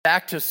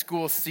Back to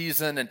school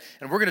season, and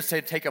we're going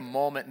to take a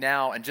moment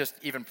now and just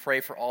even pray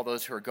for all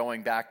those who are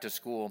going back to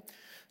school.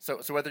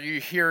 So whether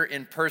you're here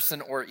in person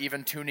or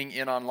even tuning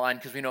in online,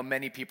 because we know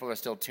many people are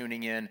still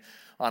tuning in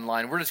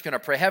online, we're just going to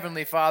pray.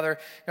 Heavenly Father,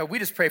 we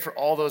just pray for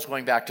all those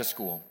going back to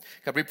school.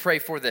 God, we pray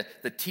for the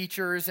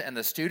teachers and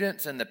the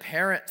students and the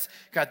parents.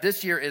 God,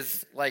 this year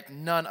is like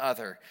none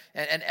other,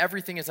 and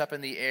everything is up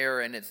in the air,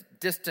 and it's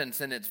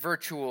distance, and it's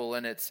virtual,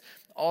 and it's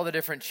all the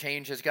different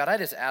changes. God, I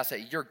just ask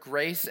that your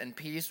grace and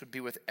peace would be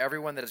with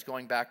everyone that is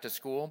going back to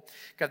school.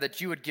 God,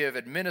 that you would give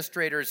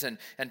administrators and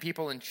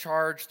people in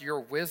charge your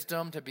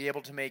wisdom to be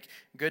able to make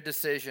good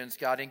decisions,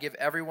 God, and give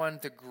everyone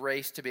the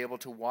grace to be able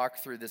to walk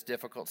through this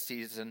difficult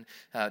season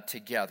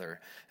together.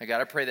 And God,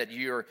 I pray that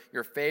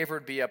your favor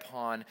would be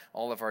upon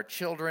all of our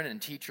children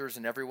and teachers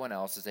and everyone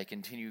else as they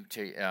continue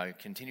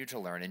to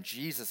learn. In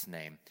Jesus'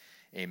 name,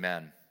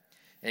 amen.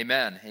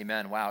 Amen.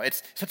 Amen. Wow.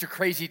 It's such a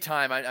crazy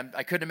time.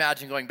 I couldn't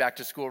imagine going back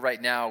to school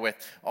right now with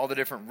all the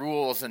different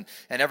rules and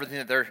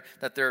everything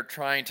that they're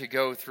trying to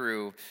go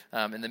through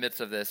in the midst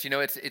of this.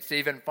 It's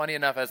even funny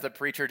enough as the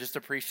preacher just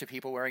to preach to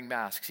people wearing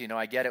masks.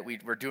 I get it.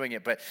 We're doing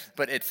it, but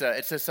it's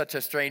just such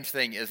a strange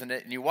thing, isn't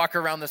it? And you walk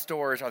around the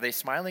stores. Are they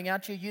smiling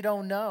at you? You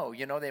don't know.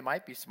 They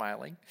might be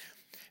smiling.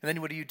 And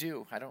then what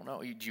do? I don't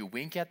know. Do you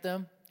wink at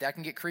them? That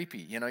can get creepy.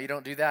 You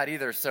don't do that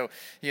either. So,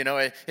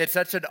 it's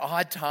such an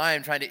odd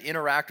time trying to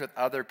interact with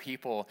other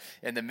people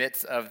in the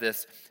midst of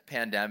this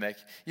pandemic.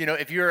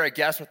 If you're a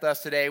guest with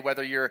us today,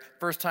 whether you're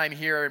first time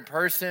here in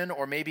person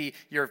or maybe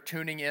you're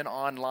tuning in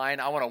online,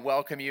 I want to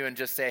welcome you and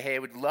just say, hey,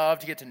 we'd love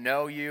to get to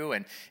know you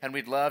and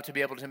we'd love to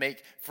be able to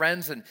make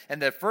friends.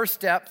 And the first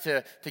step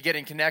to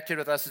getting connected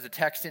with us is to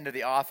text into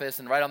the office.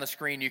 And right on the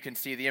screen, you can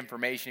see the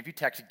information. If you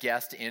text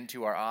guest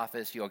into our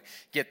office, you'll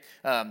get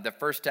the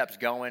first steps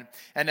going.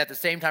 And at the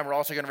same time, we're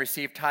also going to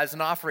receive tithes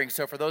and offerings.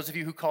 So for those of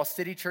you who call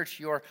City Church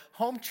your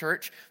home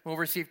church, we'll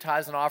receive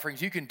tithes and offerings.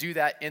 You can do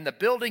that in the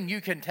building. You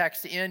can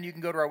text in. You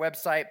can go to our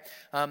website.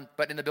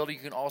 But in the building,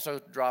 you can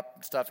also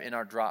drop stuff in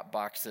our drop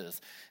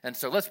boxes. And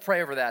so let's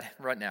pray over that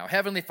right now.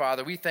 Heavenly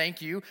Father, we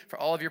thank you for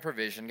all of your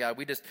provision. God,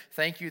 we just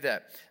thank you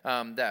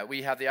that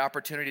we have the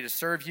opportunity to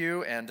serve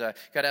you. And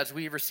God, as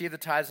we receive the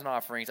tithes and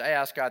offerings, I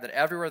ask, God, that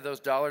everywhere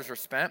those dollars are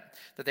spent,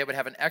 that they would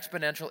have an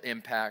exponential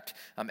impact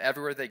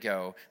everywhere they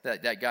go,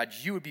 that God,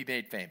 you would be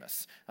made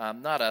famous.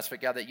 Not us,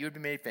 but God, that you would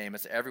be made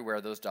famous everywhere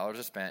those dollars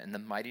are spent. In the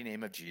mighty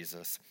name of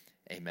Jesus,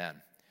 amen.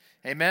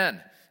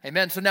 Amen.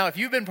 Amen. So now, if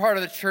you've been part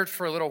of the church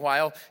for a little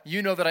while,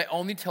 you know that I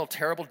only tell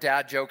terrible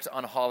dad jokes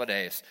on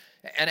holidays.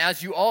 And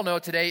as you all know,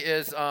 today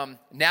is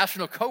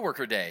National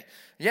Coworker Day.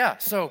 Yeah,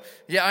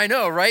 I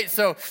know, right?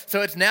 So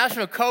it's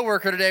National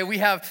Coworker Day. You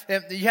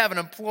have an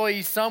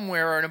employee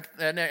somewhere or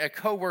a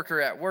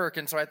coworker at work,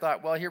 and so I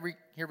thought, well, here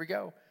we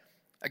go.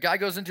 A guy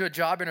goes into a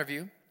job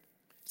interview,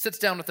 sits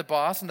down with the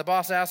boss, and the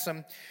boss asks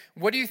him,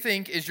 what do you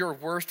think is your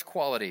worst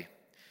quality?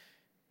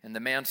 And the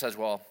man says,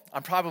 well,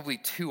 I'm probably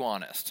too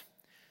honest.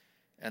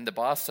 And the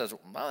boss says,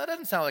 well, that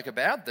doesn't sound like a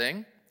bad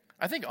thing.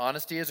 I think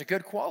honesty is a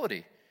good quality.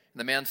 And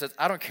the man says,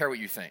 I don't care what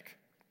you think.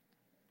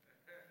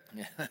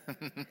 Yeah.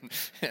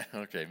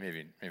 Okay,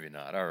 maybe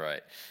not. All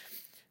right.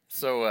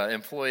 So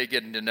employee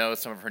getting to know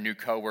some of her new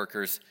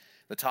coworkers,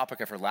 the topic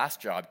of her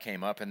last job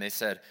came up, and they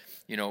said,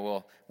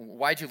 well,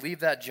 why'd you leave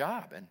that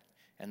job?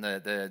 And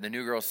the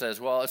new girl says,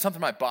 well, it's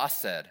something my boss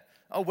said.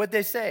 Oh, what'd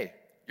they say?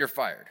 You're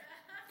fired.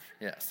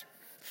 Yes.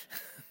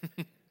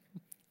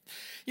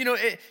 We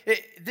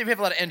have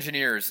a lot of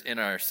engineers in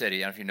our city.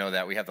 I don't know if you know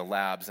that. We have the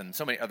labs and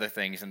so many other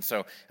things. And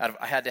so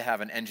I had to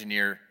have an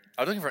engineer.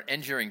 I was looking for an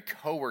engineering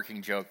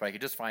co-working joke, but I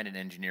could just find an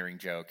engineering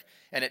joke.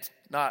 And it's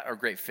not a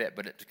great fit,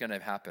 but it's going to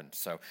happen.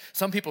 So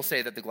some people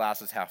say that the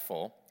glass is half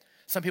full.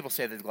 Some people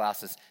say that the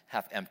glass is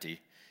half empty.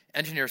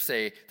 Engineers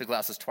say the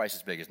glass is twice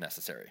as big as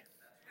necessary.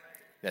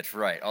 That's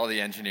right. All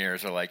the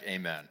engineers are like,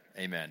 amen,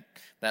 amen.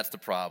 That's the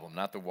problem,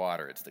 not the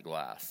water, it's the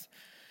glass.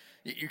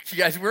 You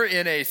guys, we're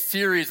in a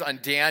series on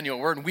Daniel.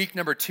 We're in week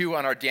number 2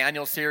 on our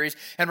Daniel series,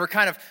 and we're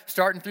kind of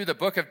starting through the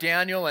book of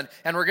Daniel, and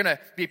we're going to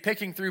be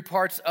picking through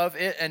parts of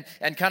it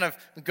and kind of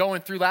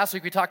going through. Last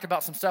week we talked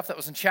about some stuff that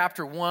was in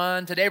chapter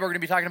 1. Today we're going to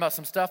be talking about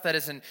some stuff that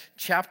is in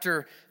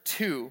chapter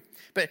 2.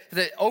 But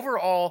the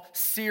overall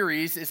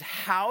series is,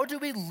 how do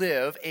we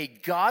live a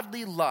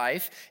godly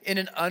life in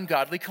an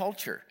ungodly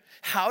culture?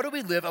 How do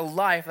we live a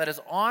life that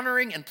is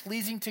honoring and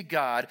pleasing to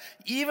God,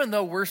 even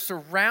though we're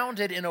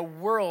surrounded in a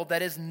world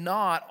that is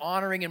not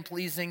honoring and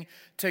pleasing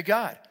to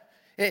God?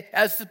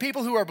 As the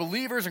people who are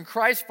believers and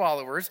Christ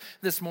followers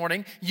this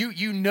morning,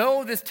 you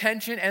know this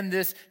tension and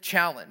this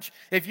challenge.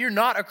 If you're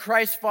not a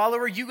Christ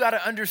follower, you got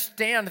to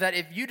understand that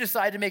if you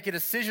decide to make a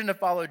decision to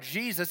follow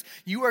Jesus,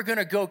 you are going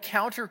to go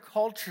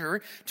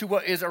counterculture to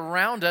what is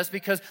around us,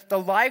 because the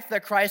life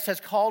that Christ has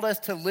called us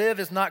to live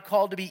is not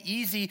called to be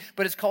easy,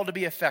 but it's called to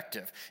be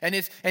effective. And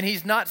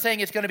he's not saying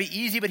it's going to be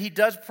easy, but he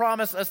does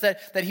promise us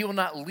that he will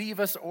not leave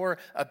us or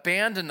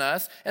abandon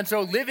us. And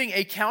so living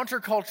a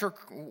counterculture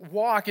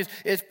walk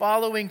is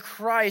following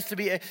Christ to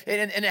be, and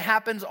it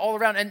happens all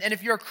around. And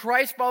if you're a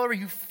Christ follower,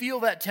 you feel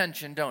that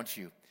tension, don't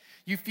you?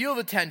 You feel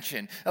the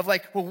tension of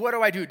like, well, what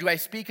do I do? Do I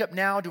speak up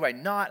now? Do I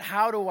not?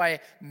 How do I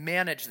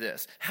manage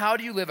this? How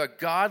do you live a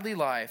godly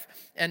life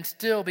and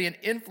still be an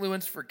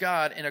influence for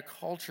God in a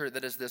culture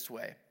that is this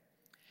way?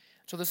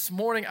 So this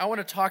morning, I want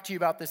to talk to you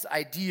about this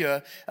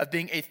idea of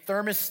being a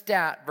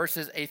thermostat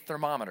versus a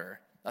thermometer.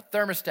 A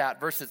thermostat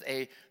versus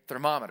a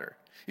thermometer.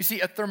 You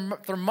see, a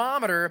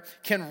thermometer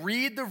can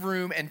read the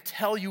room and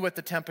tell you what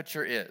the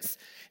temperature is.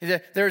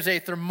 There's a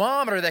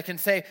thermometer that can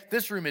say,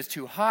 this room is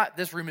too hot,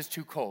 this room is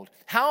too cold.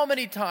 How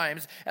many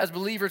times as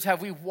believers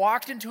have we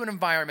walked into an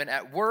environment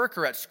at work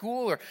or at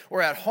school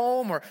or at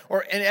home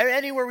or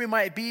anywhere we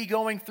might be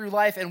going through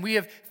life, and we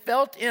have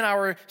felt in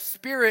our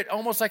spirit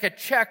almost like a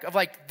check of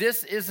like,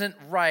 this isn't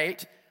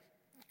right,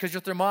 because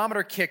your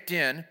thermometer kicked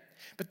in.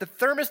 But the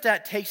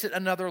thermostat takes it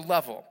another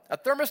level. A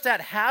thermostat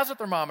has a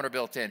thermometer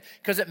built in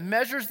because it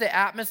measures the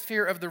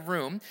atmosphere of the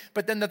room,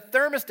 but then the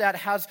thermostat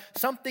has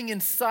something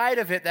inside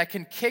of it that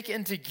can kick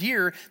into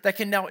gear that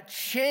can now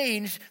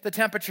change the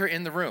temperature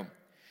in the room.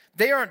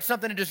 They aren't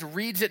something that just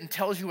reads it and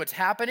tells you what's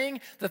happening.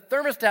 The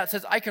thermostat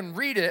says, I can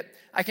read it,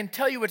 I can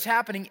tell you what's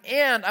happening,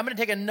 and I'm going to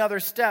take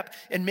another step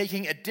in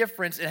making a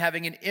difference and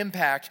having an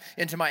impact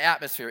into my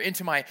atmosphere,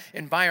 into my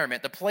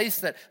environment, the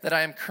place that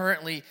I am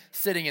currently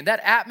sitting in.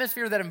 That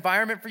atmosphere, that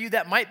environment for you,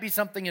 that might be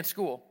something in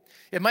school.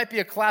 It might be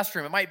a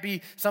classroom. It might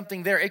be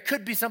something there. It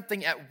could be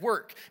something at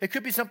work. It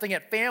could be something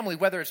at family,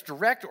 whether it's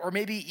direct or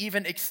maybe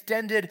even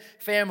extended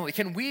family.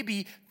 Can we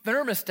be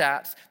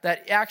thermostats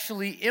that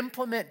actually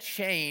implement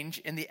change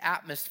in the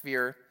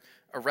atmosphere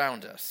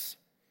around us?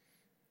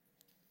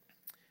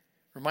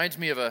 Reminds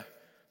me of a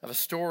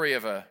story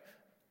of a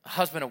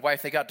husband and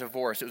wife. They got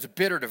divorced. It was a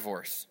bitter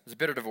divorce.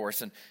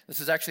 And this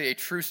is actually a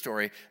true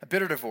story, a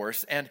bitter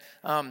divorce. And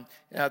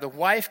the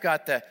wife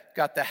got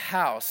the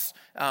house,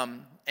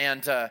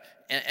 and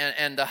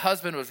the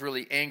husband was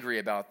really angry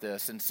about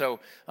this. And so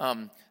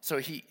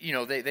he,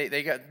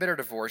 they got bitter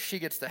divorce. She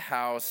gets the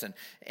house,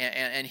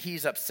 and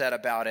he's upset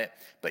about it.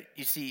 But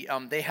you see,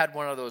 they had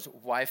one of those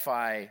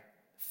Wi-Fi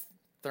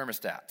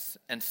thermostats.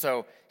 And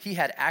so he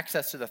had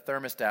access to the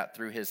thermostat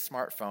through his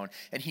smartphone,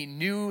 and he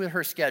knew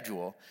her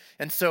schedule.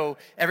 And so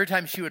every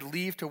time she would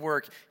leave to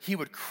work, he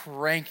would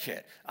crank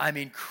it. I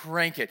mean,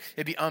 crank it.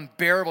 It'd be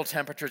unbearable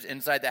temperatures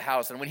inside the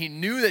house. And when he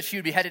knew that she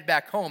would be headed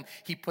back home,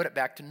 he put it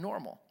back to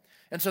normal.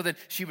 And so then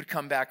she would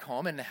come back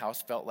home, and the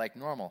house felt like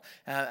normal.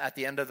 At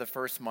the end of the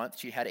first month,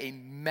 she had a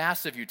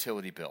massive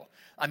utility bill.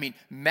 I mean,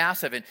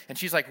 massive. And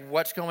she's like,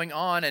 what's going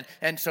on?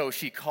 And so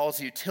she calls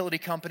the utility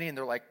company, and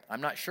they're like,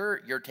 I'm not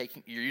sure. You're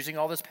using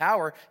all this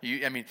power.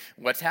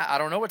 I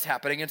don't know what's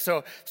happening. And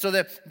so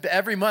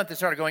every month it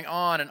started going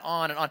on and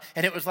on and on.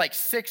 And it was like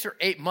 6 or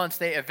 8 months.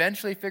 They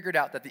eventually figured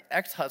out that the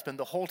ex-husband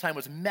the whole time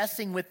was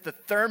messing with the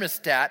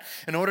thermostat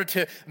in order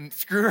to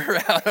screw her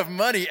out of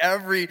money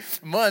every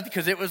month,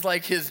 because it was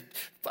like his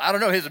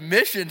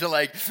mission to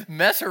like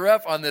mess her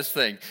up on this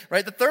thing,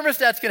 right? The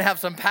thermostat's can have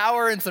some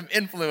power and some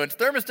influence.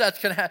 Thermostats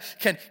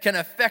can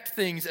affect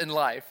things in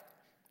life.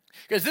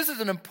 Because this is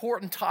an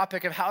important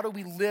topic of how do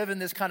we live in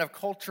this kind of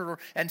culture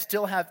and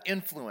still have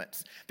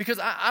influence. Because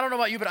I don't know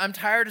about you, but I'm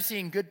tired of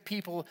seeing good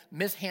people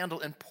mishandle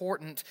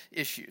important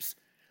issues.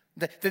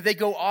 That they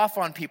go off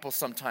on people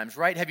sometimes,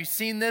 right? Have you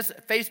seen this?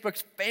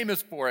 Facebook's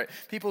famous for it.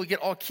 People get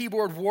all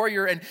keyboard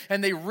warrior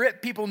and they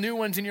rip people new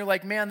ones, and you're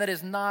like, man, that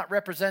is not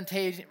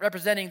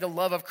representing the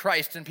love of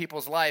Christ in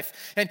people's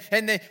life.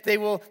 And they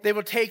will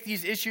take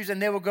these issues and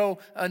they will go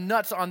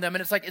nuts on them.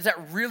 And it's like, is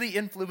that really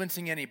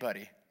influencing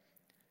anybody?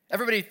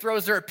 Everybody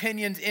throws their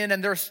opinions in,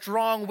 and they're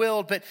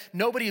strong-willed, but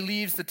nobody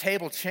leaves the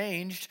table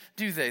changed,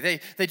 do they?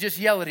 They just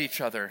yell at each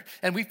other.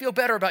 And we feel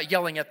better about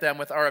yelling at them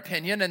with our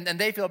opinion, and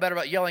they feel better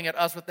about yelling at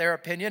us with their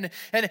opinion.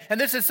 And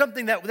this is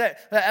something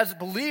that as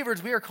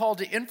believers, we are called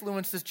to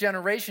influence this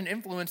generation,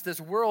 influence this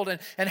world.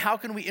 And how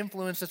can we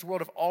influence this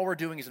world if all we're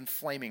doing is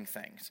inflaming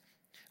things?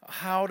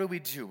 How do we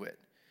do it?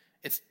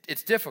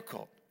 It's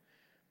difficult.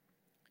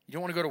 You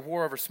don't want to go to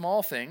war over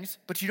small things,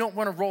 but you don't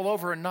want to roll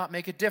over and not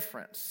make a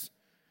difference.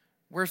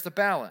 Where's the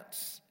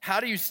balance?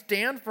 How do you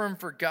stand firm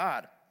for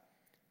God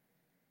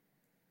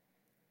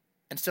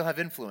and still have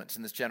influence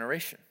in this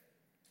generation?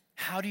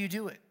 How do you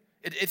do it?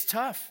 It's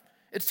tough.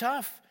 It's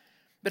tough.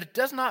 But it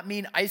does not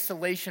mean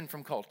isolation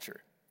from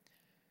culture,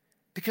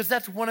 because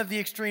that's one of the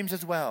extremes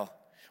as well.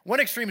 One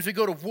extreme is we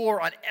go to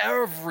war on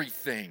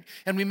everything,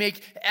 and we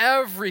make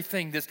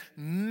everything this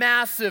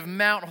massive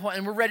mountain,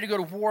 and we're ready to go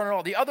to war on it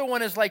all. The other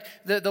one is like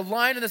the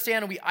line in the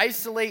sand, and we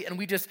isolate, and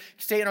we just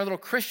stay in our little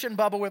Christian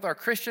bubble with our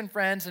Christian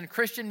friends and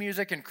Christian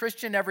music and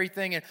Christian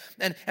everything,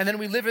 and then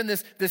we live in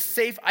this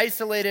safe,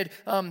 isolated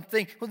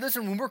thing. Well,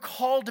 listen, when we're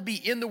called to be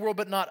in the world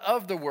but not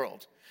of the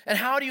world. And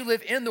how do you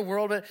live in the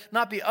world but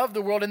not be of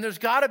the world? And there's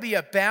got to be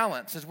a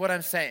balance, is what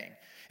I'm saying.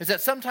 Is that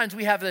sometimes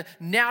we have the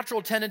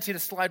natural tendency to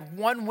slide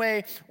one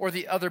way or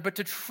the other, but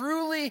to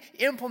truly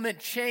implement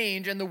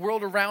change in the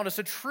world around us,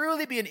 to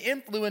truly be an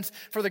influence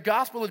for the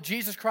gospel of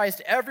Jesus Christ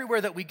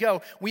everywhere that we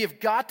go, we have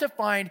got to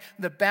find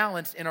the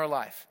balance in our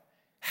life.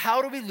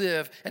 How do we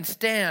live and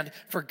stand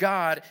for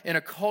God in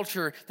a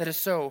culture that is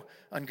so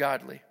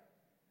ungodly?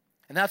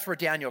 And that's where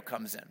Daniel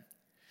comes in.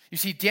 You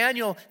see,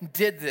 Daniel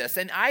did this,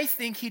 and I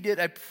think he did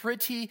a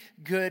pretty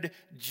good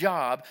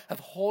job of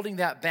holding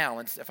that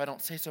balance, if I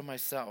don't say so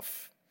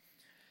myself.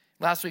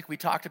 Last week we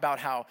talked about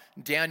how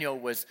Daniel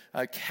was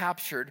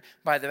captured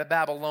by the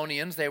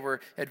Babylonians. They were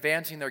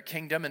advancing their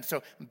kingdom, and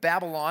so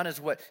Babylon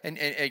is what and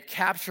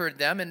captured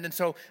them, and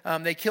so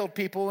they killed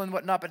people and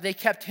whatnot, but they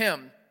kept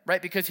him,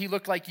 right? Because he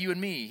looked like you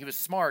and me. He was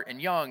smart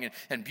and young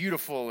and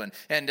beautiful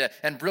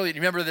and brilliant.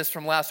 Remember this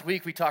from last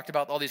week? We talked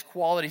about all these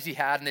qualities he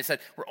had, and they said,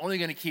 we're only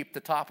going to keep the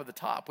top of the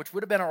top, which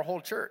would have been our whole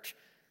church.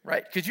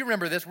 Right? Because you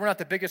remember this, we're not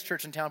the biggest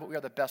church in town, but we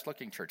are the best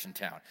looking church in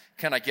town.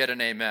 Can I get an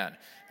amen?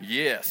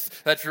 Yes,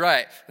 that's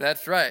right.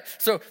 That's right.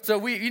 So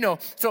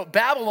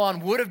Babylon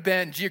would have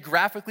been,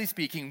 geographically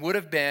speaking, would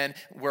have been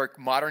where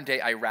modern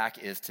day Iraq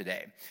is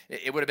today.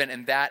 It would have been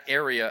in that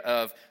area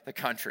of the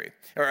country,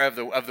 or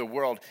of the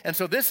world. And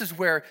so this is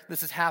where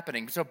this is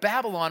happening. So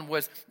Babylon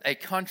was a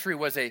country,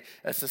 was a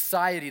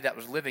society that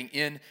was living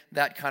in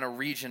that kind of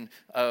region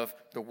of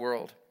the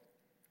world.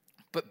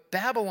 But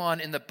Babylon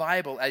in the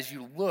Bible, as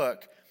you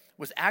look,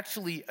 was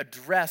actually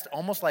addressed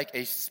almost like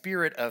a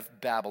spirit of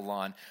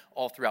Babylon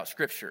all throughout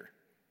Scripture.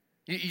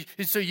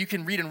 So you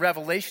can read in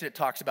Revelation, it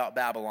talks about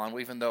Babylon,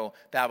 even though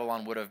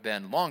Babylon would have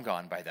been long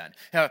gone by then.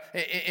 Now,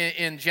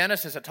 in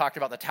Genesis, it talked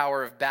about the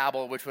Tower of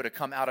Babel, which would have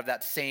come out of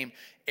that same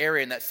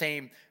area and that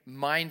same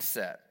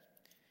mindset.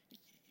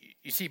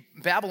 You see,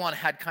 Babylon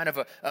had kind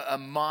of a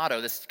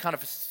motto, this kind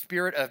of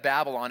spirit of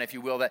Babylon, if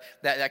you will,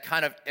 that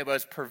kind of, it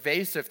was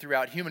pervasive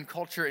throughout human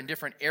culture in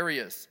different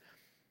areas.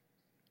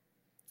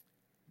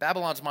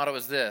 Babylon's motto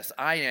is this: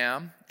 I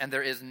am, and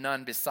there is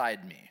none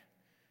beside me.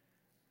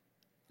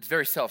 It's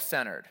very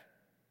self-centered.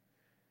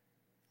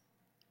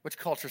 Which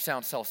culture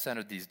sounds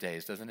self-centered these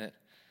days, doesn't it?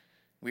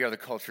 We are the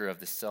culture of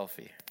the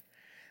selfie.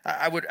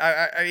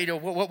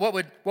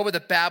 What would the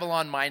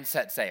Babylon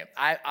mindset say?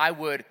 I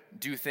would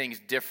do things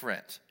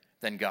different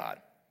than God.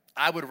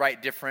 I would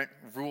write different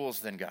rules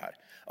than God.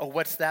 Oh,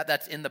 what's that?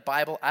 That's in the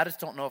Bible? I just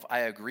don't know if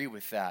I agree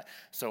with that.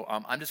 So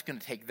I'm just going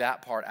to take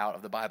that part out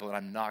of the Bible, and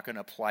I'm not going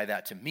to apply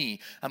that to me.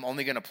 I'm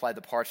only going to apply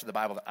the parts of the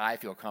Bible that I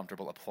feel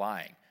comfortable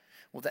applying.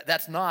 Well,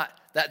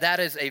 that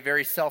is a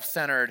very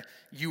self-centered,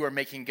 you are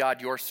making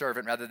God your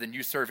servant rather than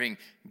you serving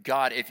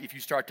God if you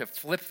start to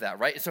flip that,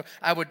 right? So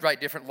I would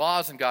write different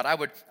laws than God.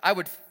 I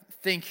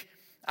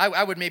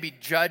would maybe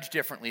judge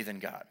differently than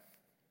God.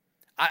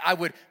 I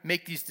would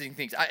make these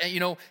things.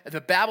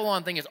 The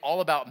Babylon thing is all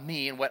about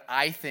me and what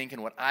I think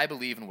and what I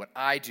believe and what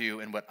I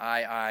do and what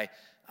I.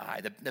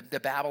 The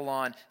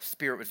Babylon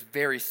spirit was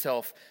very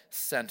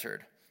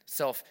self-centered,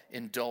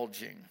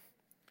 self-indulging.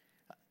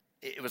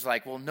 It was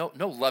like, well,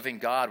 no loving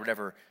God would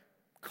ever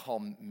call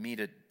me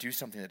to do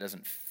something that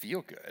doesn't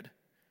feel good.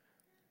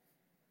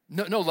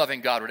 No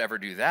loving God would ever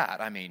do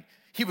that. I mean,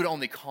 he would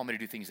only call me to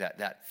do things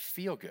that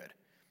feel good.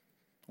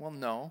 Well,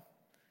 no,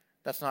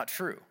 that's not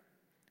true.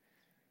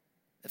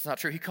 It's not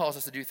true. He calls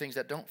us to do things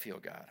that don't feel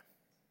God.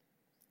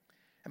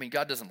 I mean,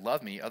 God doesn't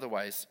love me.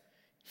 Otherwise,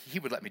 he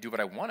would let me do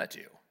what I want to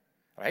do,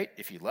 right?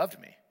 If he loved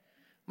me.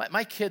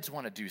 My kids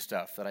want to do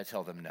stuff that I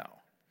tell them no.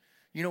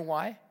 You know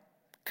why?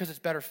 Because it's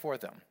better for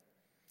them.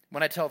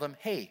 When I tell them,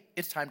 hey,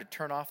 it's time to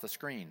turn off the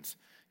screens.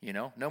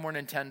 No more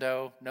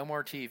Nintendo, no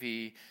more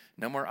TV,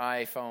 no more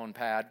iPhone,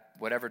 pad,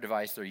 whatever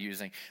device they're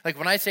using. Like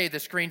when I say the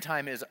screen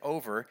time is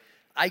over,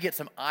 I get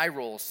some eye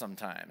rolls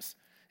sometimes.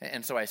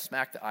 And so I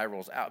smack the eye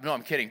rolls out. No,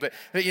 I'm kidding. But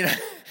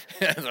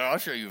I'll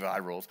show you the eye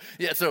rolls.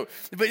 Yeah,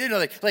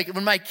 like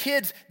when my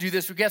kids do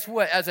this, guess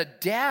what? As a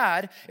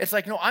dad, it's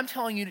like, no, I'm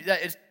telling you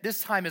that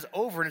this time is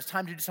over and it's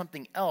time to do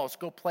something else.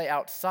 Go play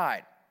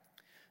outside.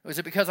 Is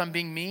it because I'm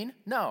being mean?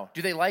 No.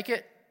 Do they like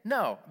it?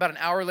 No. About an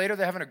hour later,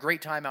 they're having a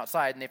great time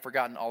outside, and they've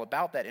forgotten all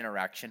about that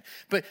interaction.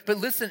 But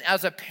listen,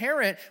 as a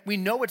parent, we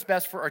know what's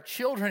best for our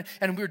children,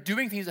 and we're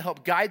doing things to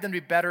help guide them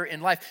to be better in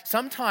life.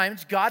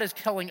 Sometimes God is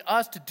telling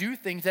us to do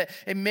things that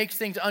it makes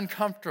things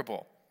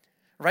uncomfortable,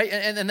 right?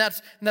 And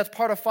that's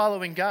part of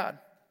following God.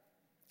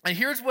 And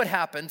here's what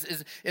happens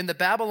is in the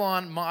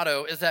Babylon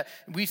motto is that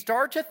we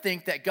start to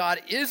think that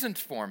God isn't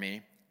for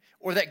me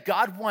or that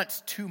God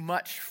wants too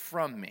much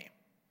from me.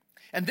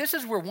 And this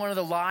is where one of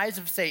the lies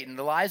of Satan,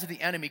 the lies of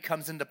the enemy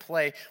comes into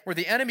play, where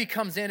the enemy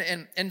comes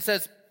in and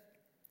says,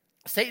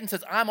 Satan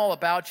says, I'm all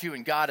about you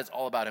and God is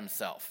all about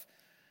himself.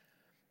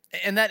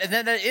 And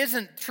that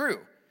isn't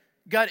true.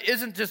 God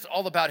isn't just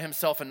all about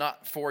himself and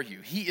not for you.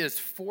 He is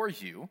for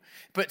you,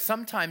 but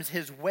sometimes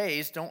his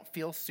ways don't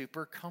feel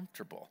super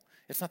comfortable.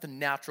 It's not the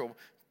natural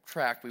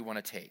track we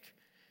want to take.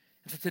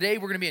 And so today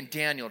we're going to be in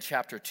Daniel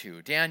chapter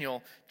 2.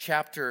 Daniel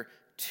chapter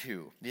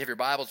 2. You have your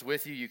Bibles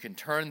with you. You can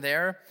turn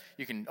there.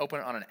 You can open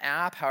it on an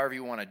app, however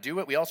you want to do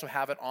it. We also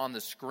have it on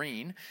the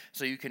screen,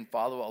 so you can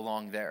follow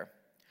along there.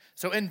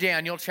 So in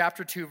Daniel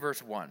chapter 2,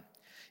 verse 1,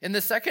 in the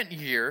second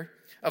year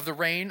of the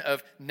reign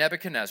of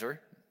Nebuchadnezzar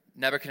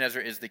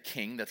is the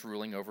king that's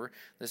ruling over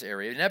this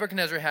area.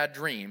 Nebuchadnezzar had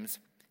dreams.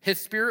 His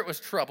spirit was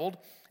troubled,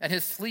 and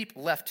his sleep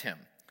left him.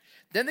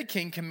 Then the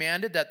king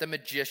commanded that the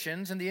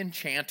magicians and the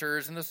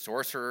enchanters and the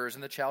sorcerers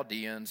and the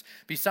Chaldeans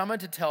be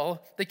summoned to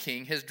tell the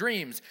king his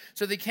dreams.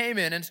 So they came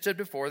in and stood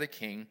before the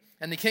king.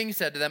 And the king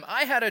said to them,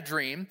 I had a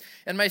dream,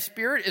 and my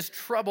spirit is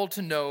troubled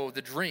to know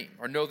the dream,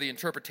 or know the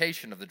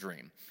interpretation of the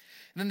dream.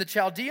 And then the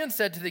Chaldeans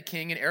said to the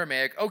king in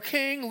Aramaic, O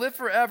king, live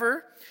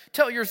forever.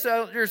 Tell your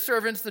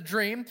servants the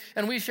dream,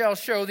 and we shall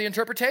show the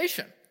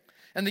interpretation.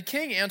 And the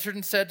king answered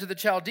and said to the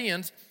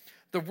Chaldeans,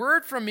 the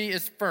word from me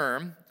is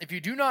firm. If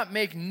you do not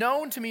make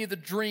known to me the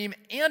dream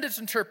and its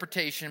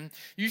interpretation,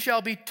 you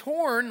shall be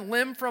torn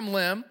limb from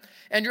limb,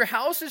 and your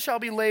houses shall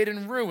be laid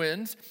in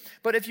ruins.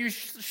 But if you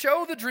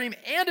show the dream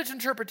and its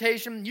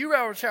interpretation, you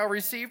shall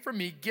receive from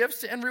me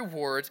gifts and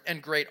rewards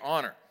and great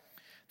honor.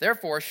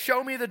 Therefore,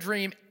 show me the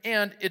dream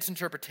and its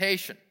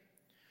interpretation.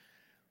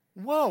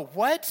 Whoa,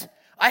 what?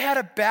 I had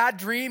a bad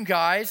dream,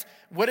 guys.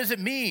 What does it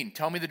mean?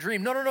 Tell me the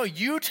dream. No.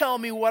 You tell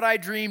me what I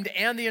dreamed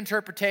and the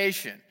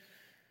interpretation.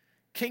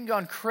 King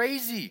gone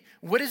crazy.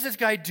 What is this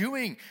guy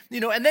doing?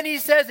 And then he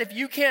says, if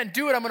you can't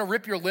do it, I'm going to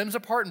rip your limbs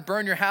apart and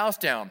burn your house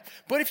down.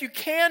 But if you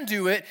can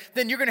do it,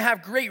 then you're going to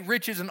have great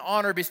riches and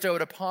honor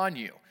bestowed upon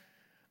you.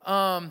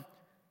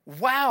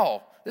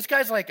 Wow. This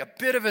guy's like a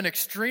bit of an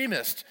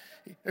extremist,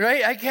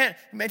 right?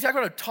 Talk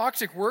about a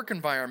toxic work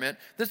environment.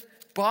 This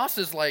boss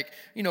is like,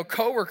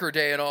 coworker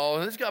day and all.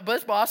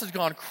 This boss has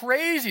gone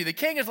crazy. The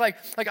king is like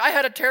I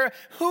had a terror.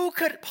 Who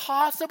could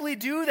possibly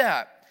do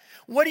that?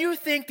 What do you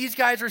think these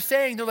guys are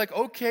saying? They're like,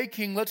 okay,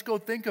 king, let's go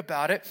think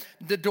about it.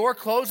 The door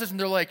closes and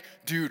they're like,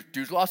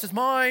 dude's lost his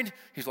mind.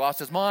 He's lost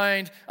his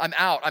mind. I'm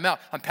out.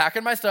 I'm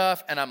packing my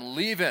stuff and I'm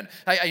leaving.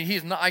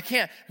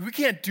 We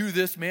can't do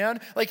this,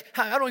 man. Like,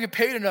 I don't get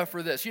paid enough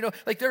for this.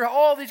 There are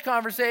all these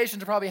conversations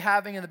they're probably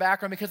having in the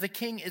background because the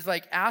king is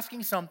like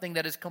asking something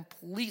that is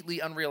completely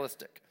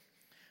unrealistic.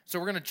 So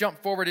we're going to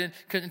jump forward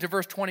into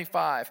verse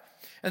 25.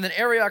 And then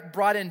Arioch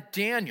brought in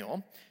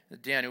Daniel,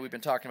 we've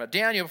been talking about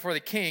Daniel, before the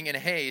king in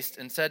haste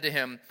and said to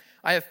him,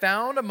 I have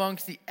found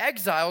amongst the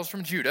exiles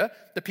from Judah,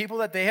 the people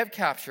that they have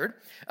captured,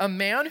 a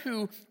man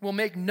who will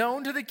make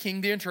known to the king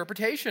the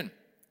interpretation.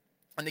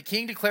 And the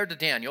king declared to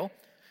Daniel,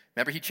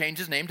 remember he changed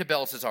his name to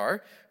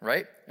Belshazzar,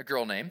 right? A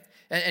girl name.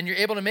 And you're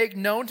able to make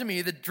known to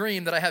me the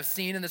dream that I have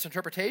seen in this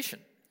interpretation.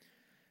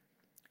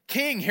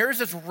 King, here's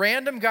this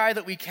random guy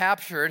that we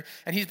captured,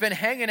 and he's been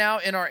hanging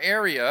out in our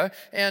area,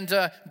 and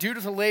dude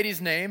with a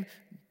lady's name,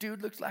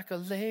 dude looks like a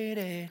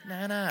lady,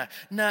 nah.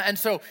 And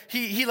so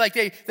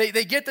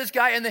they get this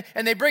guy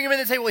and they bring him in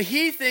and say, well,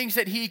 he thinks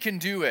that he can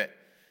do it.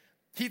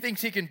 He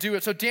thinks he can do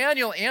it. So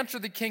Daniel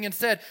answered the king and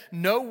said,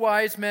 no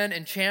wise men,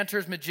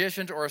 enchanters,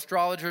 magicians, or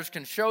astrologers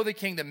can show the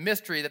king the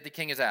mystery that the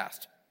king has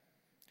asked.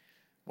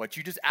 What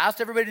you just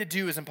asked everybody to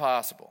do is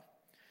impossible.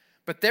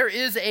 But there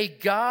is a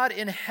God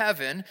in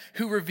heaven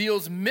who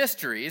reveals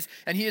mysteries,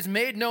 and he has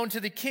made known to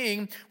the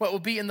king what will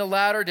be in the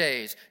latter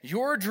days.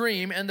 Your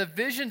dream and the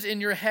visions in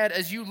your head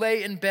as you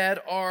lay in bed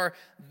are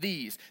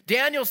these.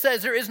 Daniel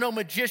says there is no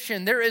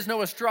magician, there is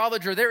no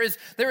astrologer, there is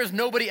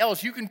nobody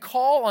else. You can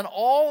call on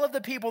all of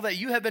the people that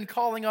you have been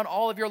calling on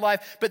all of your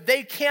life, but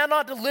they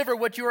cannot deliver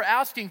what you are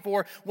asking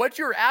for. What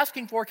you are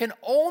asking for can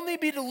only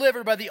be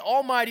delivered by the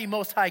Almighty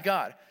Most High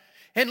God.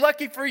 And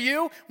lucky for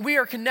you, we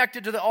are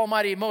connected to the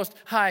Almighty Most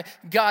High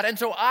God. And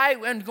so I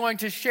am going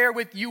to share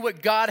with you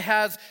what God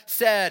has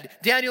said.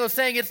 Daniel is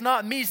saying it's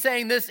not me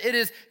saying this, it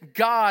is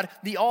God,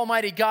 the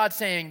Almighty God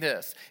saying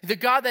this. The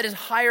God that is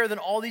higher than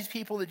all these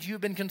people that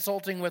you've been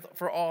consulting with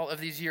for all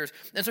of these years.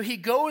 And so he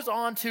goes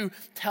on to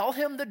tell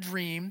him the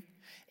dream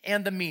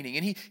and the meaning.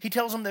 And he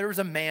tells him there was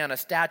a man, a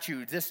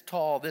statue, this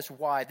tall, this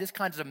wide, this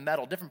kinds of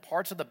metal, different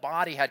parts of the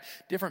body had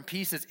different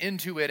pieces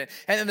into it.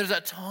 And then there's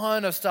a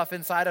ton of stuff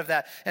inside of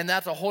that. And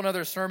that's a whole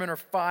other sermon or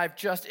 5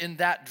 just in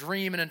that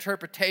dream and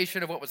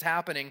interpretation of what was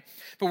happening.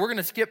 But we're going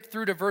to skip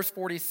through to verse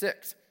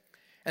 46.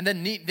 And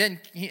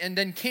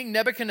then King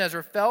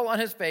Nebuchadnezzar fell on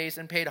his face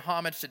and paid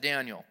homage to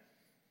Daniel.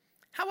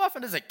 How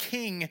often does a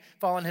king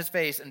fall on his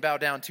face and bow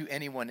down to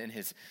anyone in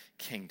his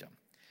kingdom?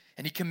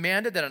 And he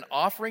commanded that an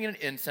offering and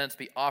an incense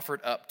be offered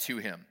up to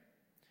him.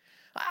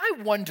 I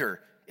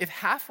wonder if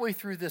halfway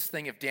through this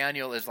thing, if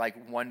Daniel is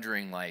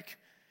wondering,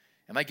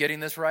 am I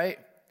getting this right?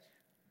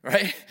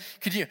 Right?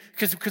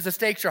 Because the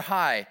stakes are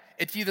high.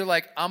 It's either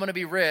I'm going to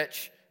be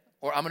rich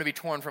or I'm going to be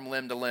torn from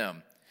limb to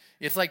limb.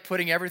 It's like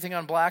putting everything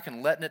on black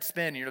and letting it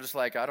spin. You're just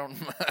I don't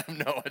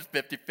know. It's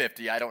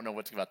 50-50. I don't know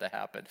what's about to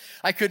happen.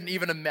 I couldn't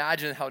even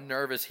imagine how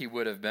nervous he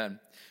would have been.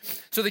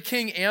 So the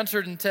king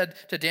answered and said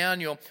to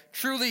Daniel,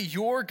 truly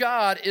your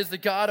God is the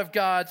God of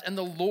gods and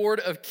the Lord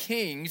of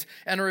kings,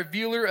 and a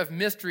revealer of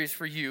mysteries,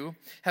 for you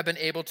have been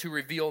able to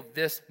reveal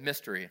this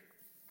mystery.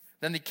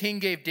 Then the king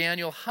gave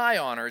Daniel high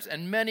honors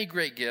and many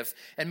great gifts,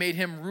 and made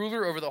him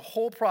ruler over the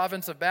whole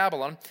province of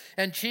Babylon,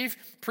 and chief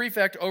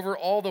prefect over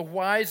all the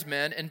wise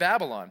men in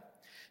Babylon.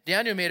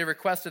 Daniel made a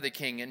request to the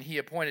king, and he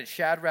appointed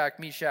Shadrach,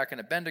 Meshach,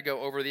 and Abednego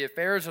over the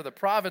affairs of the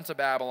province of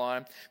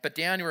Babylon, but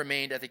Daniel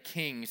remained at the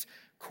king's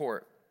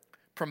court.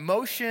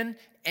 Promotion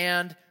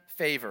and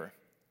favor.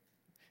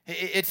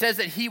 It says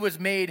that he was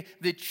made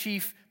the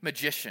chief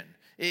magician.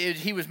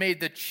 He was made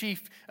the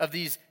chief of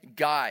these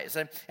guys.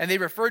 And they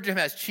referred to him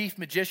as chief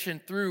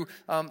magician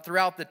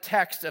throughout the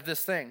text of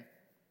this thing.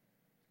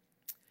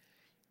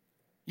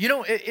 You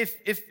know,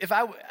 if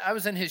I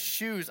was in his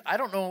shoes, I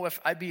don't know if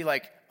I'd be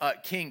like,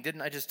 King,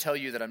 didn't I just tell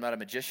you that I'm not a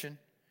magician?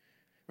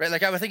 Right?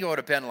 Like, I would think it would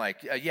have been like,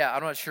 yeah,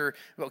 I'm not sure.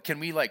 Well, can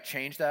we like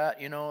change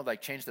that, you know,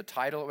 like change the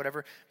title or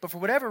whatever? But for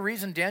whatever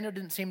reason, Daniel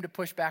didn't seem to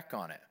push back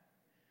on it.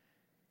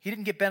 He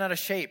didn't get bent out of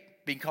shape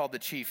being called the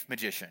chief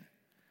magician.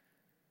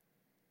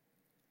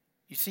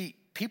 You see,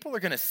 people are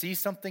going to see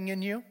something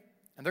in you,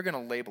 and they're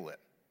going to label it.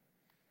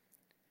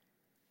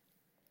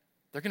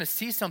 They're going to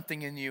see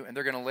something in you, and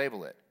they're going to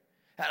label it.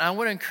 And I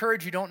want to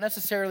encourage you, don't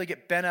necessarily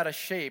get bent out of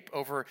shape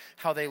over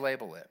how they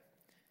label it.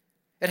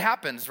 It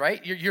happens,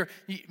 right?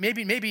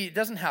 Maybe it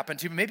doesn't happen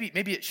to you.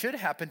 Maybe it should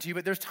happen to you.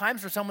 But there's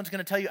times where someone's going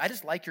to tell you, "I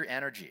just like your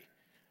energy,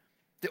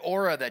 the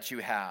aura that you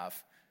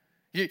have."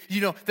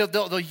 You know,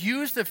 they'll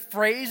use the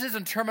phrases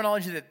and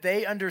terminology that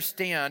they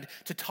understand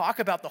to talk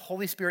about the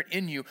Holy Spirit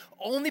in you,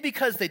 only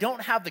because they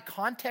don't have the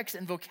context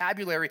and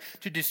vocabulary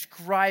to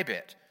describe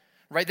it.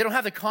 Right? They don't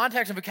have the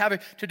context and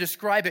vocabulary to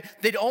describe it.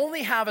 They'd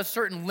only have a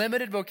certain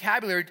limited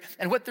vocabulary,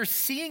 and what they're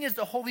seeing is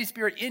the Holy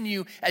Spirit in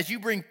you as you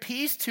bring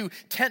peace to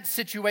tense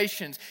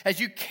situations,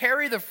 as you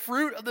carry the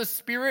fruit of the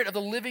Spirit of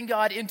the living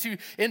God into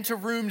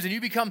rooms, and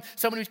you become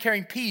someone who's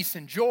carrying peace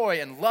and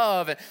joy and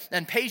love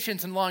and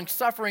patience and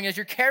long-suffering. As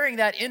you're carrying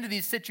that into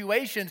these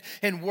situations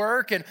in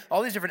work and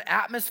all these different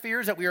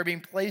atmospheres that we are being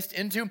placed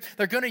into,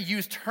 they're going to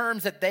use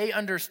terms that they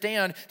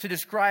understand to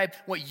describe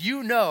what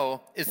you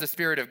know is the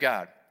Spirit of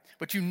God.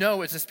 What you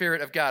know is the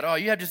Spirit of God. Oh,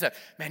 you just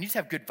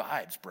have good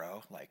vibes,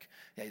 bro. Like,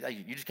 yeah,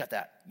 you just got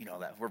that, you know,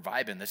 that we're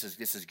vibing. This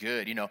is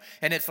good, you know.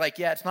 And it's like,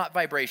 yeah, it's not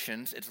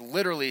vibrations. It's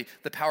literally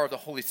the power of the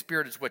Holy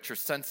Spirit is what you're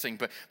sensing.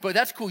 But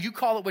that's cool. You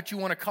call it what you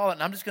want to call it,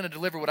 and I'm just going to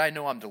deliver what I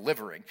know I'm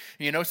delivering.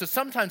 You know, so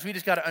sometimes we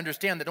just got to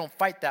understand that don't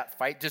fight that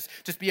fight.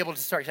 Just be able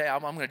to start saying,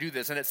 I'm going to do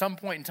this. And at some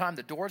point in time,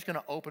 the door's going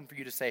to open for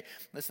you to say,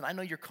 listen, I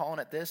know you're calling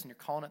it this, and you're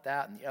calling it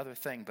that, and the other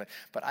thing, but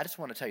I just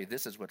want to tell you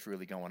this is what's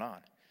really going on.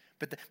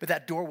 But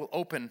that door will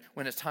open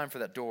when it's time for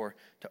that door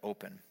to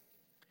open.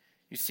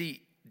 You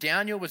see,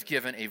 Daniel was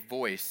given a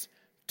voice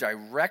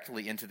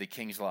directly into the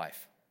king's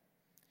life.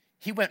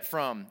 He went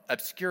from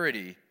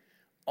obscurity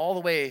all the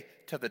way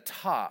to the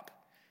top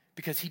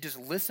because he just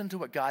listened to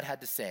what God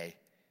had to say,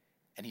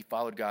 and he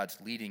followed God's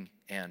leading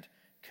and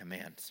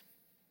commands.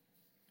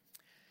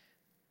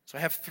 So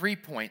I have 3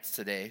 points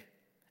today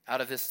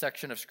out of this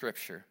section of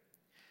Scripture,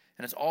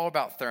 and it's all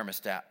about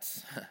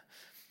thermostats.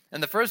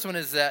 And the first one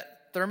is that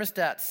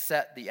thermostats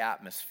set the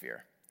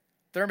atmosphere.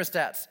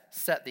 Thermostats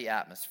set the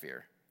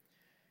atmosphere.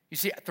 You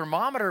see, a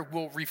thermometer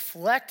will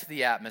reflect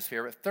the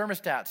atmosphere, but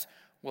thermostats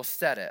will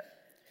set it.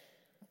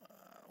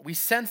 We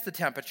sense the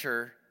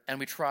temperature, and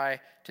we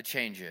try to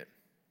change it.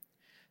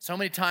 So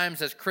many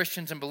times as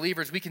Christians and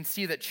believers, we can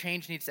see that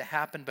change needs to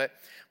happen, but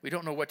we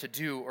don't know what to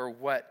do or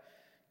what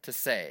to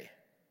say.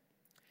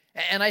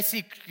 And I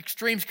see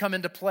extremes come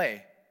into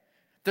play.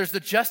 There's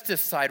the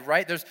justice side,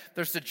 right?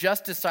 There's the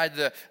justice side,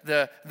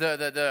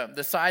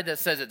 the side that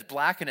says it's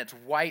black and it's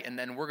white,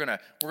 and we're gonna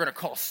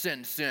call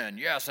sin,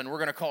 yes, and we're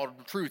gonna call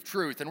truth,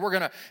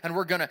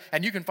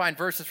 and you can find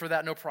verses for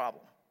that, no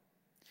problem.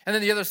 And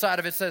then the other side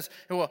of it says,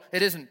 well,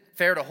 it isn't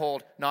fair to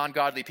hold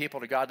non-godly people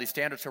to godly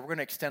standards, so we're going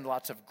to extend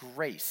lots of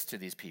grace to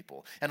these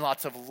people and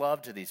lots of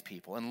love to these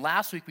people. And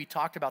last week we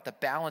talked about the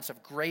balance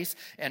of grace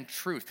and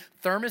truth.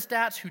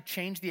 Thermostats who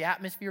change the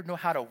atmosphere know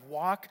how to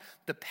walk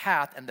the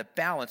path and the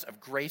balance of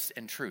grace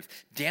and truth.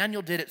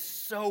 Daniel did it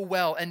so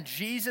well, and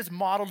Jesus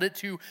modeled it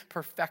to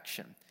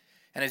perfection.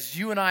 And as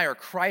you and I are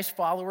Christ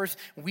followers,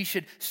 we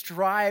should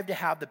strive to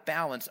have the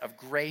balance of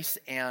grace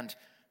and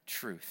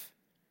truth.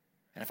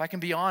 And if I can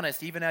be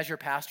honest, even as your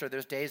pastor,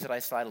 there's days that I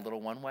slide a little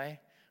one way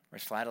or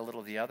slide a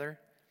little the other.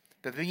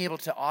 But being able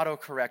to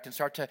autocorrect and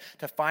start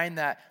to find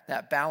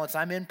that balance,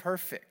 I'm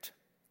imperfect,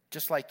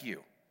 just like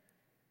you.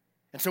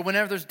 And so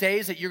whenever there's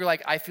days that you're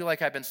like, I feel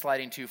like I've been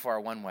sliding too far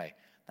one way,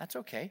 that's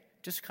okay.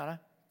 Just kind of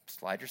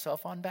slide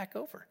yourself on back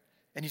over.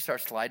 And you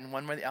start sliding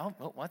one way. Oh,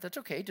 well, that's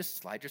okay. Just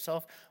slide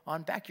yourself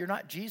on back. You're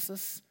not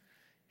Jesus.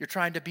 You're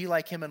trying to be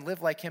like him and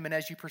live like him, and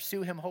as you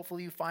pursue him,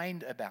 hopefully you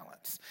find a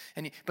balance.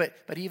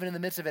 But even in the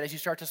midst of it, as you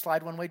start to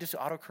slide one way, just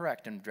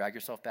autocorrect and drag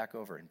yourself back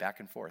over and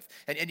back and forth.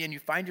 And you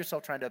find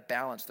yourself trying to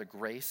balance the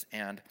grace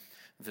and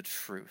the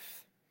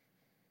truth.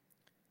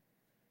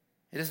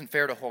 It isn't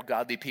fair to hold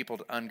godly people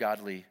to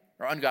ungodly,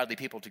 or ungodly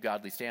people to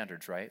godly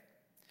standards, right?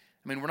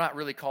 I mean, we're not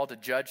really called to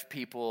judge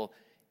people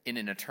in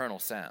an eternal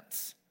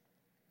sense.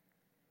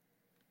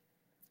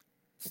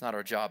 It's not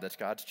our job, that's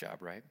God's job,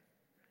 right?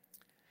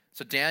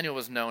 So Daniel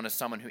was known as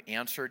someone who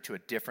answered to a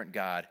different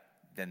God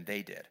than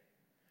they did.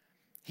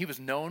 He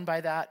was known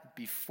by that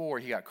before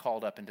he got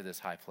called up into this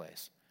high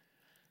place.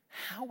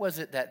 How was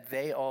it that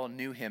they all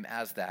knew him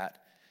as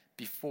that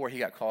before he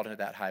got called into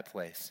that high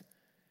place?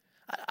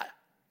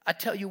 I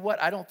tell you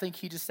what, I don't think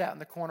he just sat in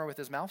the corner with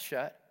his mouth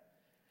shut.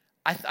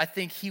 I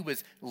think he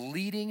was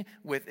leading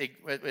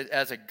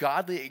as a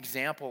godly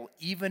example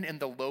even in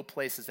the low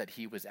places that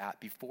he was at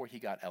before he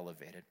got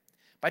elevated.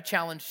 My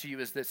challenge to you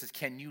is this, is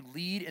can you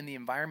lead in the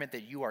environment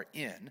that you are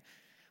in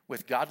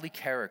with godly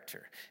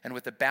character and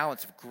with the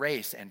balance of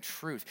grace and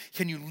truth?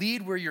 Can you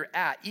lead where you're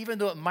at, even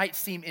though it might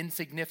seem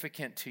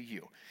insignificant to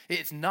you?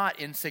 It's not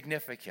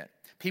insignificant.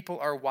 People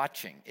are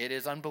watching. It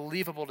is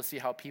unbelievable to see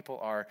how people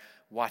are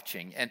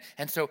watching.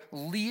 And so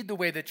lead the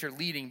way that you're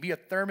leading. Be a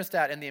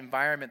thermostat in the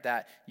environment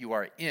that you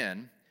are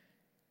in.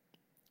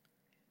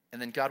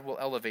 And then God will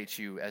elevate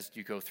you as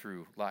you go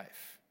through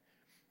life.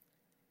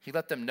 He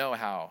let them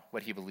know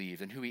what he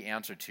believed and who he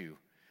answered to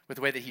with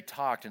the way that he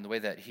talked and the way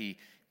that he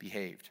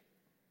behaved.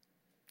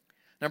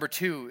 Number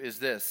 2 is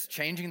this: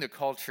 changing the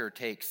culture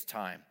takes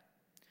time.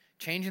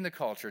 Changing the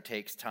culture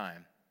takes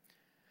time.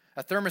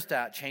 A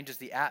thermostat changes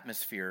the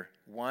atmosphere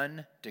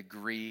 1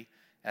 degree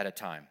at a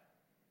time.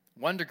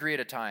 1 degree at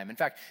a time. In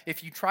fact,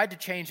 if you tried to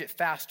change it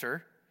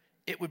faster,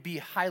 it would be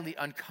highly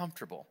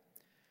uncomfortable.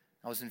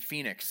 I was in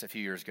Phoenix a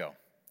few years ago.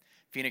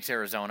 Phoenix,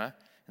 Arizona,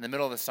 in the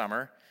middle of the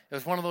summer. It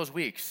was one of those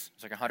weeks. It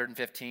was like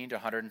 115 to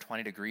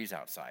 120 degrees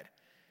outside.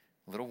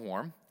 A little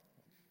warm,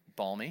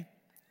 balmy.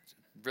 It's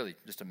really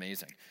just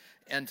amazing.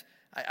 And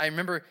I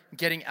remember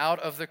getting out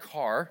of the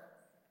car,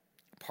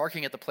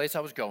 parking at the place I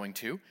was going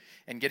to,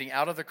 and getting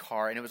out of the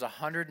car, and it was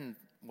 100 and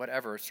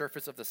whatever,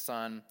 surface of the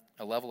sun,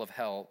 a level of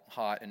hell,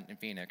 hot in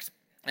Phoenix.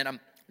 And I'm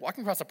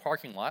walking across a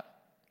parking lot.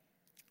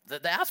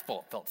 The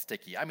asphalt felt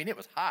sticky. I mean, it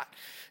was hot.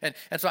 And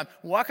so I'm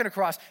walking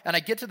across, and I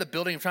get to the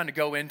building I'm trying to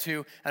go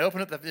into. I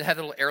open up, it had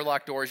little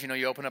airlock doors.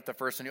 You open up the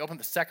first one, you open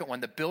the second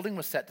one. The building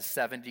was set to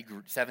 70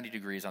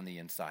 degrees on the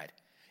inside.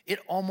 It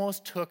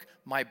almost took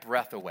my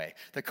breath away.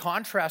 The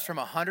contrast from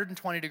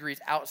 120 degrees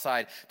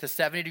outside to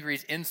 70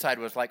 degrees inside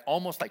was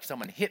almost like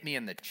someone hit me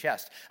in the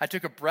chest. I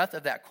took a breath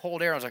of that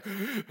cold air. I was like,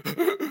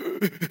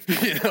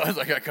 I was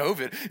like, I got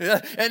COVID.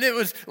 Yeah. And it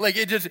was like,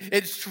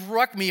 it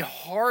struck me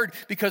hard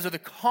because of the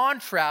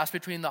contrast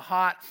between the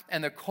hot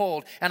and the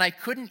cold. And I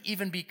couldn't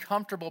even be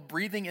comfortable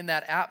breathing in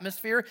that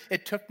atmosphere.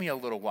 It took me a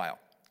little while.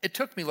 It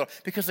took me a little,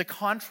 because the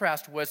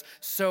contrast was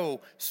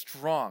so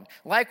strong.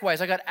 Likewise,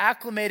 I got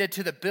acclimated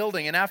to the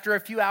building, and after a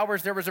few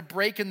hours, there was a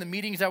break in the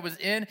meetings I was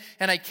in,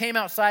 and I came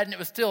outside, and it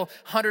was still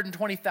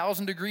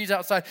 120,000 degrees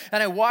outside,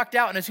 and I walked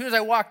out, and as soon as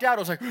I walked out, I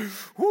was like,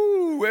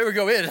 whoo, there we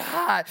go, it is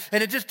hot.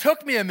 And it just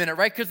took me a minute,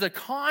 right, because the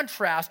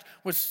contrast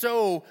was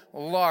so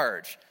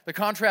large. The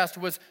contrast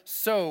was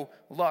so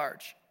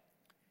large.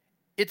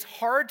 It's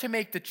hard to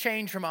make the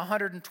change from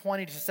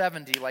 120 to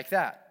 70 like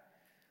that.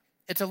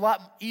 It's a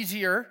lot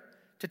easier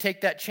to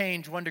take that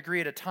change 1 degree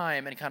at a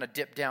time and kind of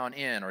dip down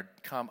in or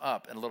come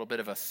up in a little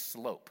bit of a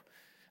slope.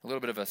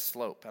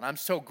 And I'm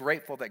so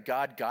grateful that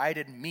God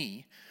guided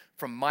me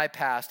from my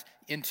past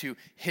into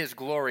his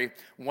glory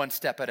 1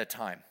 step at a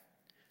time.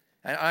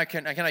 And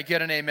can I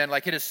get an amen?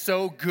 It is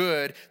so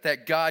good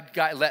that God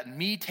let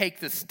me take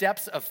the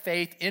steps of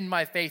faith in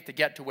my faith to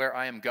get to where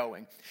I am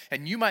going.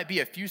 And you might be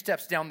a few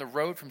steps down the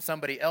road from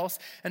somebody else,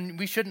 and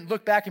we shouldn't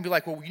look back and be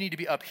like, well, we need to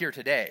be up here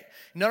today.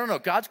 No.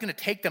 God's going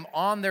to take them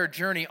on their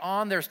journey,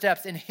 on their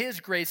steps, in his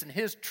grace and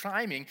his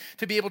timing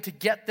to be able to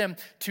get them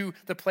to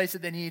the place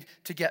that they need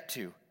to get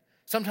to.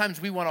 Sometimes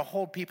we want to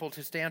hold people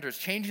to standards.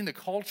 Changing the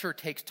culture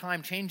takes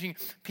time. Changing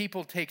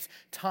people takes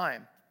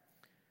time.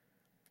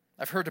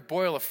 I've heard to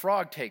boil a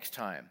frog takes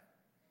time.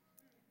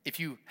 If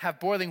you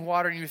have boiling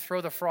water and you throw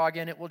the frog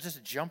in, it will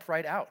just jump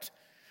right out.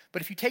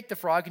 But if you take the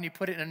frog and you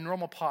put it in a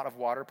normal pot of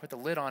water, put the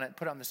lid on it,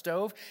 put it on the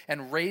stove,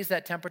 and raise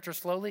that temperature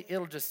slowly,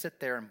 it'll just sit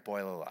there and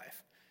boil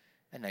alive.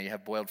 And now you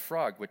have boiled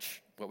frog, what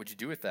would you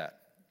do with that?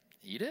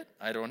 Eat it?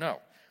 I don't know.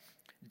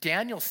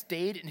 Daniel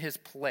stayed in his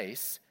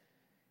place,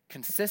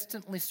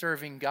 consistently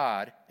serving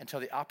God until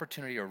the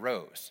opportunity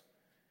arose.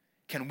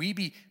 Can we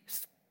be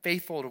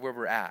faithful to where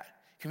we're at?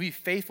 Can we be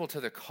faithful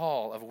to the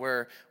call of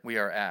where we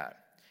are at?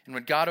 And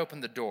when God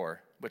opened the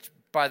door, which,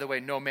 by the way,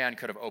 no man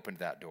could have opened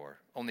that door.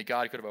 Only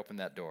God could have opened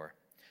that door.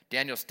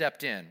 Daniel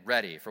stepped in,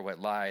 ready for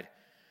what lied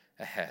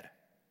ahead.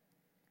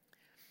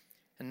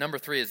 And number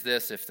 3 is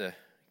this. If the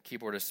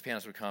keyboardist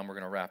pianist would come, we're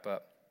going to wrap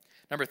up.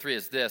 Number 3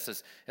 is this,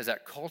 is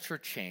that culture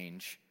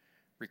change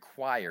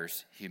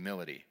requires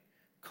humility.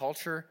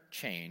 Culture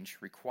change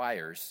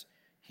requires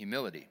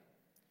humility.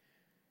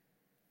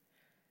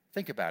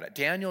 Think about it.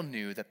 Daniel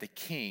knew that the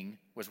king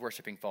was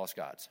worshiping false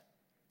gods.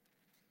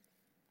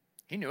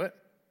 He knew it.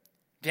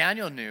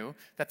 Daniel knew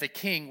that the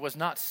king was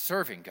not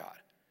serving God.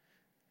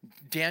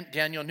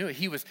 Daniel knew it.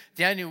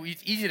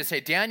 It's easy to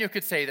say. Daniel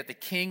could say that the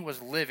king was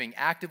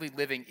actively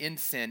living in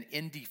sin,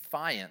 in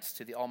defiance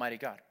to the Almighty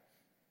God.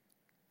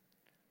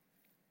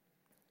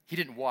 He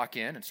didn't walk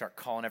in and start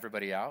calling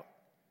everybody out.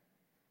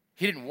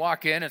 He didn't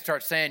walk in and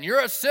start saying,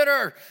 you're a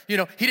sinner. He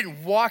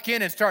didn't walk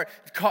in and start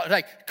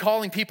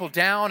calling people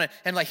down.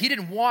 And he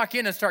didn't walk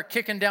in and start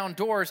kicking down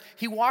doors.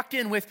 He walked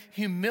in with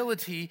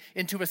humility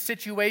into a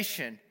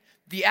situation.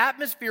 The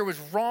atmosphere was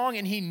wrong,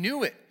 and he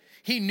knew it.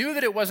 He knew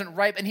that it wasn't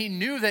right, and he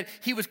knew that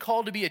he was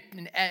called to be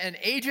an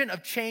agent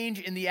of change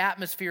in the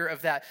atmosphere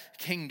of that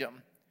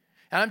kingdom.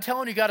 And I'm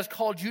telling you, God has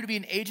called you to be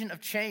an agent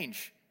of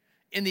change.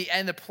 In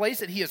the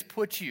place that he has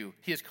put you,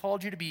 he has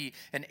called you to be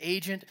an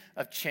agent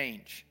of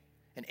change.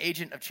 an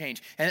agent of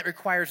change. And it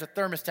requires a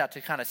thermostat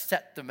to kind of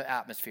set the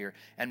atmosphere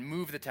and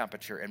move the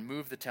temperature and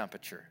move the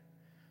temperature.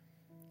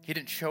 He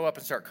didn't show up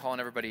and start calling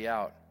everybody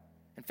out.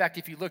 In fact,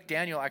 if you look,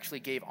 Daniel actually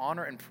gave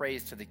honor and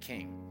praise to the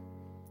king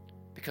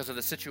because of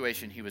the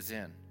situation he was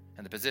in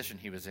and the position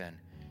he was in.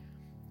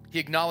 He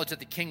acknowledged that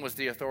the king was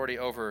the authority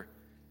over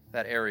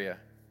that area.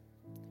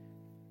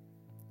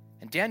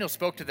 And Daniel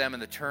spoke to them in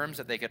the terms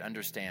that they could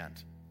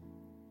understand.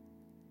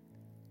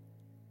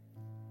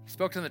 He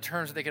spoke to them in the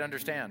terms that they could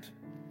understand.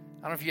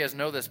 I don't know if you guys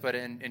know this, but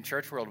in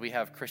church world, we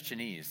have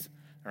Christianese,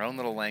 our own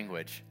little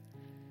language.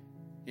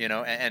 You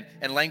know,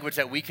 and language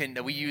that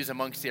we use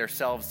amongst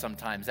ourselves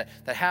sometimes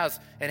that has,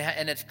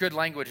 and it's good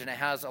language and it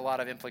has a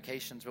lot of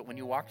implications. But when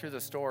you walk through the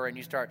store and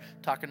you start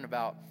talking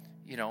about,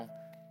 you know,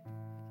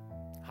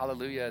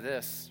 hallelujah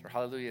this or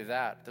hallelujah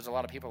that, there's a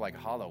lot of people like,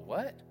 holla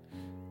what?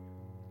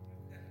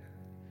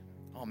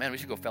 Oh man, we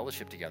should go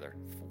fellowship together.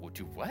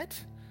 Do what?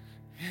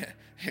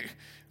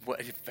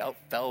 What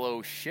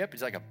fellowship?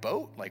 Is like a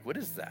boat? Like what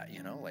is that?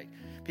 You know, like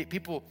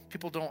people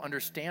don't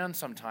understand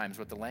sometimes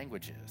what the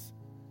language is.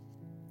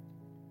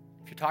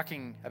 If you're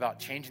talking about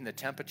changing the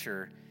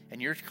temperature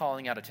and you're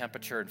calling out a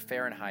temperature in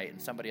Fahrenheit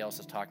and somebody else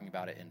is talking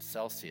about it in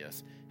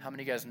Celsius, how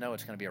many of you guys know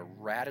it's going to be a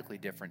radically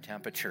different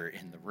temperature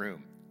in the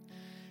room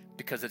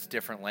because it's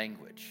different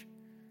language?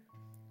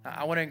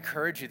 I want to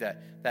encourage you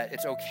that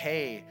it's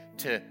okay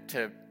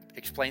to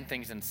explain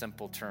things in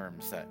simple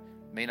terms that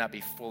may not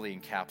be fully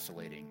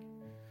encapsulating.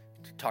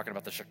 Talking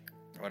about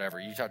whatever.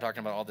 You start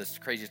talking about all this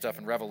crazy stuff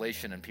in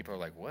Revelation and people are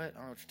like, what? I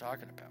don't know what you're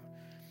talking about.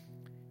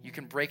 You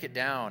can break it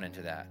down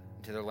into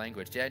their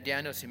language.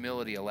 Daniel's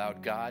humility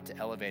allowed God to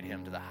elevate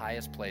him to the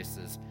highest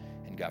places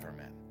in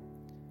government.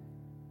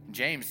 In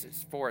James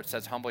 4, it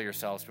says, humble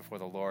yourselves before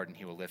the Lord and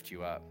he will lift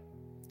you up.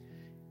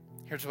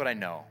 Here's what I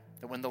know,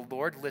 that when the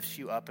Lord lifts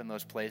you up in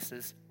those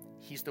places,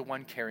 he's the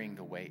one carrying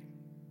the weight.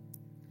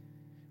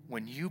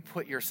 When you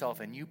put yourself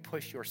and you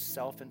push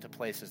yourself into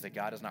places that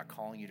God is not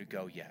calling you to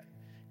go yet,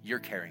 you're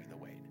carrying the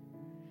weight.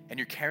 And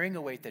you're carrying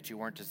a weight that you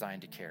weren't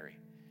designed to carry.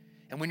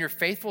 And when you're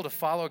faithful to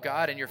follow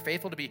God and you're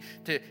faithful to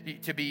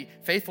be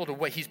faithful to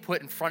what he's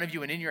put in front of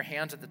you and in your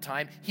hands at the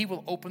time, he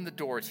will open the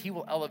doors. He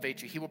will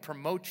elevate you. He will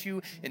promote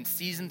you in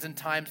seasons and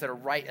times that are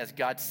right as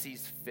God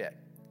sees fit.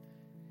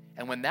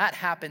 And when that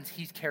happens,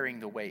 he's carrying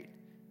the weight,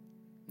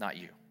 not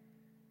you.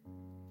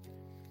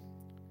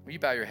 Will you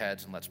bow your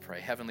heads and let's pray.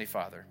 Heavenly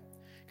Father,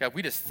 God,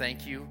 we just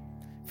thank you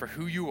for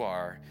who you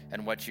are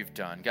and what you've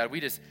done. God,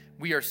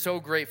 we are so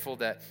grateful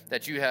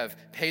that you have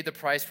paid the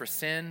price for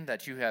sin,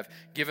 that you have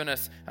given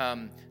us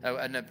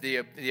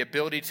the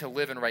ability to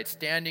live in right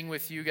standing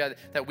with you, God,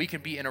 that we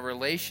can be in a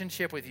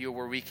relationship with you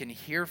where we can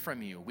hear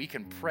from you. We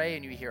can pray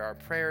and you hear our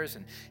prayers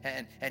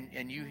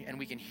and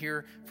we can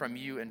hear from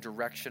you in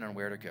direction on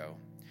where to go.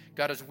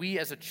 God, as we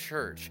as a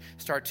church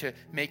start to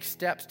make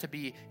steps to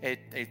be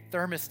a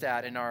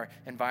thermostat in our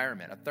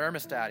environment, a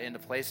thermostat in the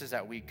places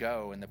that we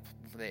go and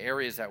the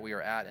areas that we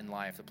are at in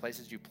life, the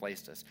places you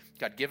placed us,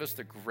 God, give us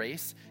the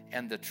grace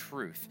and the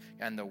truth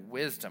and the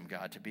wisdom,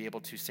 God, to be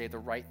able to say the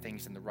right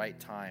things in the right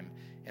time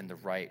in the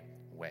right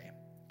way.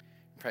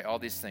 Pray all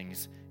these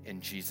things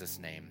in Jesus'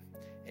 name.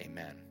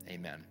 Amen.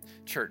 Amen.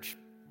 Church,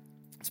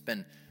 it's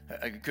been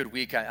a good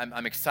week.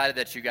 I'm excited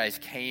that you guys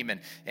came,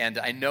 and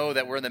I know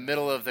that we're in the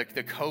middle of the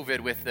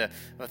COVID with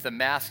the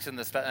masks and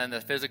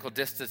the physical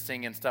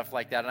distancing and stuff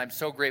like that. And I'm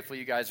so grateful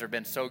you guys have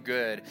been so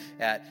good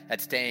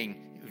at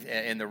staying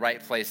in the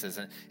right places.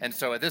 And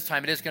so at this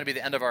time, it is going to be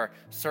the end of our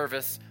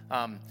service.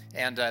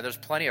 And there's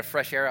plenty of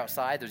fresh air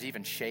outside. There's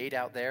even shade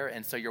out there.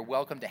 And so you're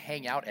welcome to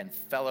hang out and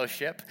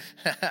fellowship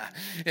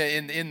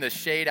in the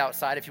shade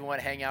outside if you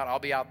want to hang out. I'll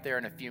be out there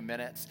in a few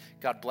minutes.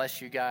 God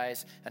bless you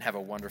guys and have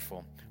a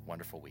wonderful,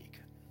 wonderful week.